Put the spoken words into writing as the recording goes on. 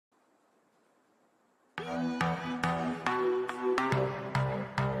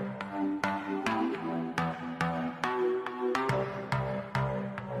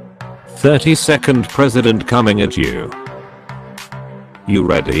"30-second president coming at you. You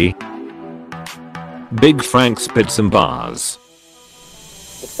ready?" Big Frank spit some bars.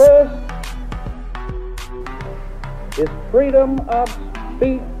 The first is freedom of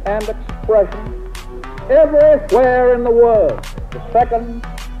speech and expression everywhere in the world. The second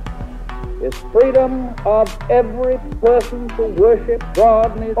is freedom of every person to worship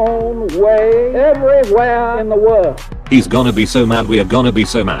God in his own way everywhere in the world. He's gonna be so mad, we are gonna be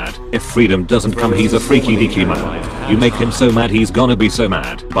so mad. If freedom doesn't come, he's a freaky deaky man. You make him so mad, he's gonna be so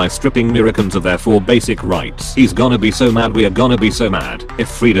mad. By stripping Americans of their 4 basic rights. He's gonna be so mad, we are gonna be so mad. If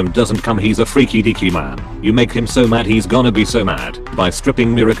freedom doesn't come, he's a freaky deaky man. You make him so mad, he's gonna be so mad. By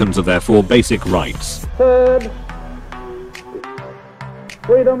stripping Americans of their 4 basic rights. Third,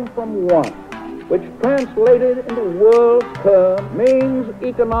 freedom from want, which translated into world terms means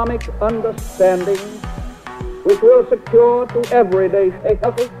economic understanding, which will secure to everyday a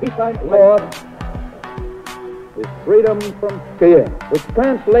healthy, peaceful Lord, is freedom from fear, which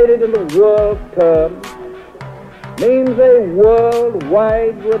translated into world terms means a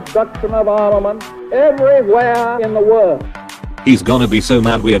worldwide reduction of armament everywhere in the world. He's gonna be so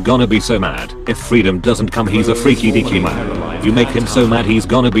mad, we are gonna be so mad. If freedom doesn't come, he's a freaky deaky man. You make him so mad, he's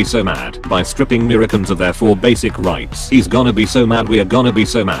gonna be so mad. By stripping Americans of their 4 basic rights. He's gonna be so mad, we are gonna be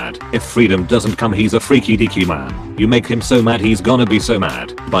so mad. If freedom doesn't come, he's a freaky deaky man. You make him so mad, he's gonna be so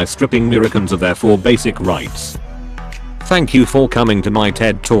mad. By stripping Americans of their 4 basic rights. Thank you for coming to my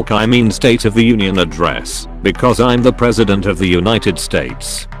TED Talk, I mean State of the Union address, because I'm the President of the United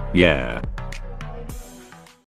States. Yeah.